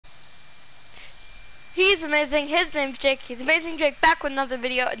He's amazing. His name's Jake. He's Amazing Jake, back with another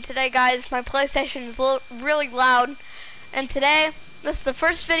video. And today, guys, my PlayStation is really loud. And today, this is the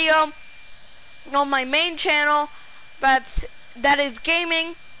first video on my main channel that is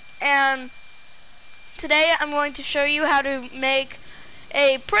gaming. And today, I'm going to show you how to make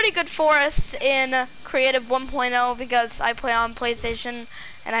a pretty good forest in Creative 1.0 because I play on PlayStation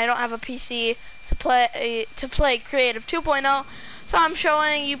and I don't have a PC to play Creative 2.0. So I'm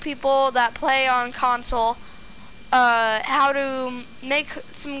showing you people that play on console how to make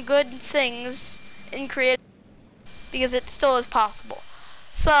some good things in Creative because it still is possible.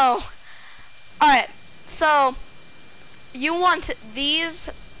 So, alright, so you want these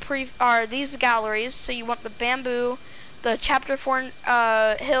galleries. So you want the bamboo, the chapter 4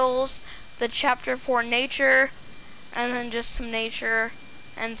 hills, the chapter 4 nature, and then just some nature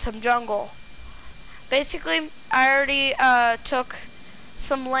and some jungle. Basically, I already took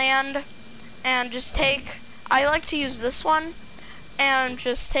some land and just I like to use this one and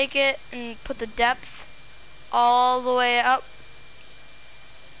just take it and put the depth all the way up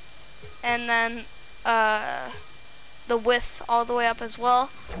and then the width all the way up as well.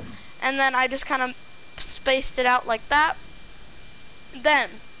 And then I just kind of spaced it out like that. Then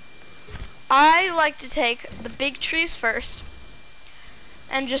I like to take the big trees first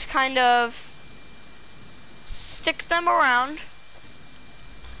and just kind of stick them around.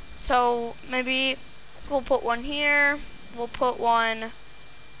 So maybe we'll put one here, we'll put one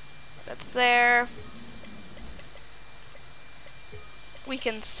that's there. We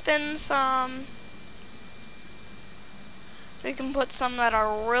can spin some. We can put some that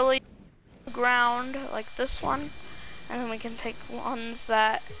are really ground, like this one. And then we can take ones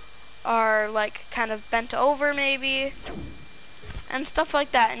that are like kind of bent over maybe. And stuff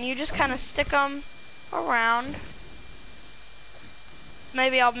like that. And you just kind of stick them around.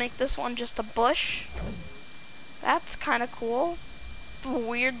 Maybe I'll make this one just a bush. That's kind of cool.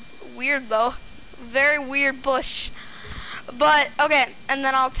 Weird though. Very weird bush. But okay, and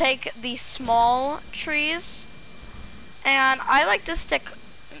then I'll take the small trees. And I like to stick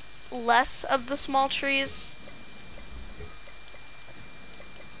less of the small trees.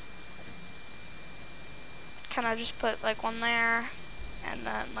 Kind of just put like one there and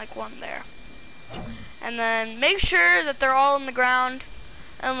then like one there. And then make sure that they're all in the ground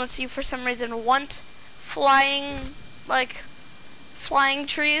unless you for some reason want flying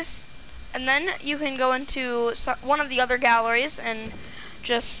trees. And then you can go into one of the other galleries and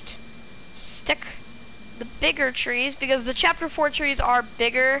just stick the bigger trees, because the chapter 4 trees are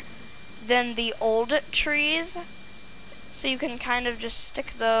bigger than the old trees. So you can kind of just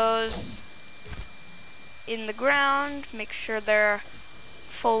stick those in the ground, make sure they're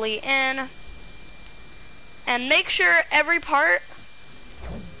fully in. And make sure every part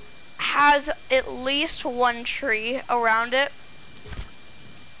has at least one tree around it.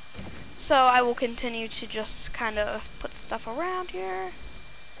 So I will continue to just kind of put stuff around here.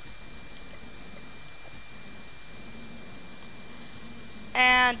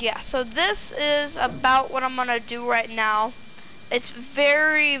 And yeah, so this is about what I'm gonna do right now. It's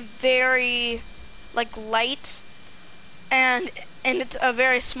very like light and it's a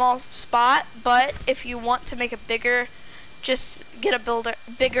very small spot, but if you want to make it bigger, just get a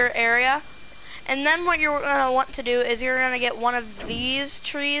bigger area. And then what you're gonna want to do is you're gonna get one of these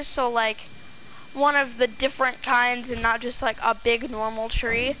trees, so like one of the different kinds and not just like a big normal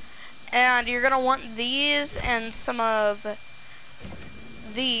tree. And you're gonna want these and some of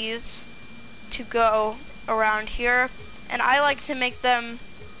these to go around here. And I like to make them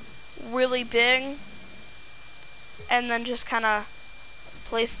really big and then just kind of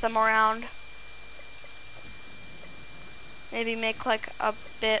place them around. Maybe make like a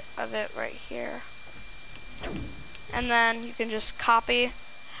bit of it right here. And then you can just copy.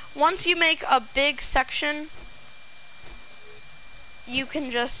 Once you make a big section, you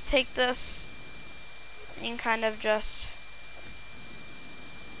can just take this and kind of just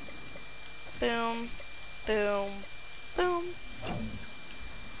boom, boom, boom.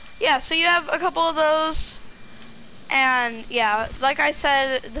 Yeah, so you have a couple of those. And yeah, like I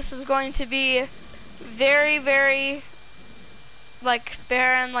said, this is going to be very like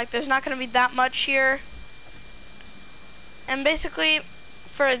barren. Like there's not going to be that much here. And basically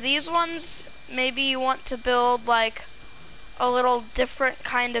for these ones, maybe you want to build like a little different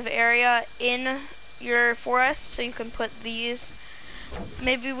kind of area in your forest, so you can put these.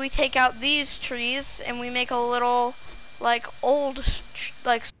 Maybe we take out these trees and we make a little like old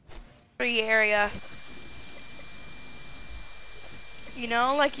like tree area. You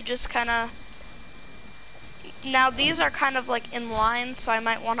know, like you just kind of. Now these are kind of like in line, so I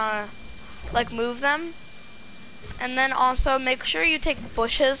might want to like move them. And then also make sure you take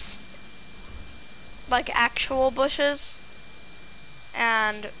bushes, like actual bushes,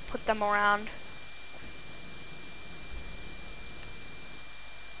 and put them around.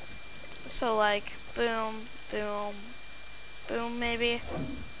 So like boom, boom, boom maybe.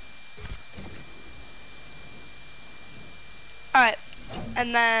 Alright,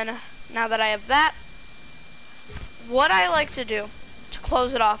 and then now that I have that, what I like to do to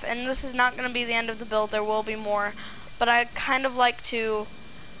close it off, and this is not going to be the end of the build, there will be more, but I kind of like to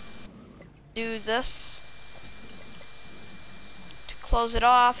do this to close it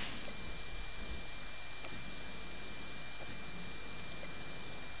off.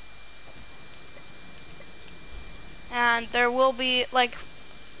 And there will be, like,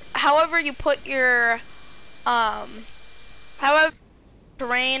 however you put your, however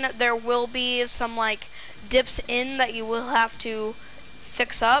terrain, there will be some, like, dips in that you will have to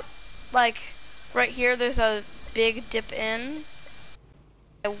fix up. Like, right here, there's a big dip in.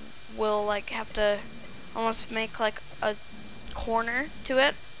 I will, like, have to almost make, like, a corner to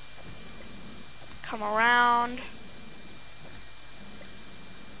it. Come around.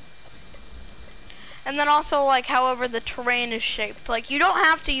 And then also, like, however the terrain is shaped. Like, you don't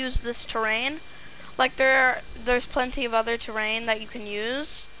have to use this terrain. Like, there's plenty of other terrain that you can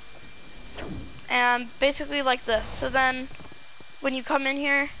use. And basically like this. So then, when you come in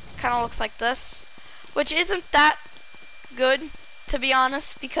here, it kind of looks like this. Which isn't that good, to be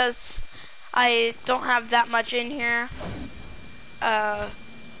honest, because I don't have that much in here.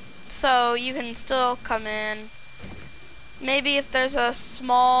 So you can still come in. Maybe if there's a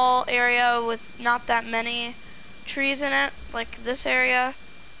small area with not that many trees in it, like this area,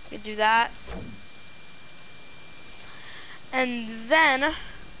 you could do that. And then,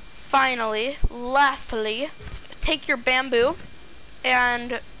 finally, lastly, take your bamboo,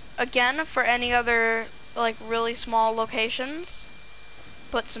 and again, for any other, like, really small locations,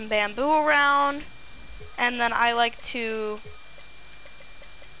 put some bamboo around, and then I like to,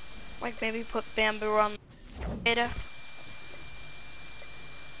 like, maybe put bamboo on the data.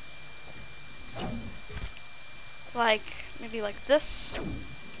 Like, maybe like this,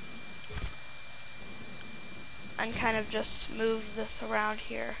 and kind of just move this around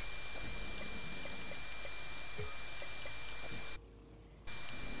here.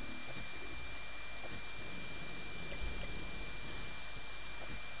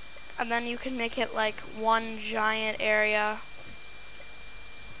 And then you can make it like one giant area.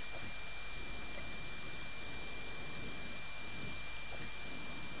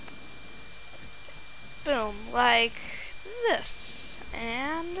 Boom, like this,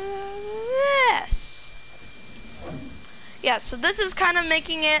 and this. Yeah, so this is kind of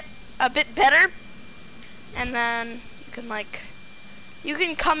making it a bit better. And then you can, like, you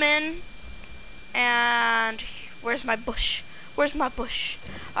can come in and, where's my bush? Where's my bush?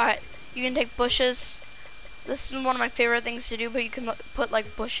 Alright, you can take bushes. This is one of my favorite things to do, but you can put,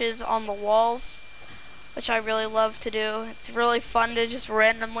 like, bushes on the walls, which I really love to do. It's really fun to just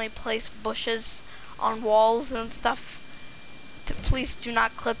randomly place bushes on walls and stuff. Please do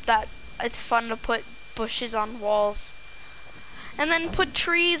not clip that. It's fun to put bushes on walls. And then put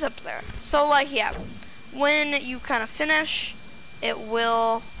trees up there. So, like, yeah, when you kind of finish,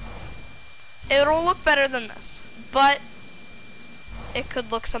 it'll look better than this, but it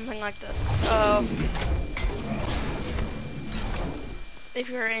could look something like this. If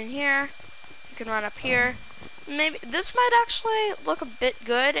you're in here, you can run up here. Maybe this might actually look a bit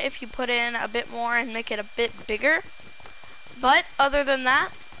good if you put in a bit more and make it a bit bigger. But other than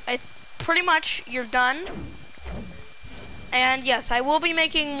that, pretty much you're done. And yes, I will be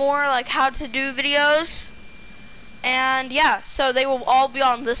making more like how to do videos. And yeah, so they will all be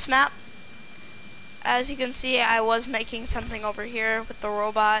on this map. As you can see, I was making something over here with the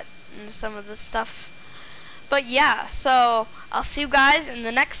robot and some of this stuff. But yeah, so I'll see you guys in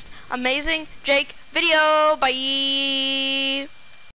the next Amazing Jake video. Bye!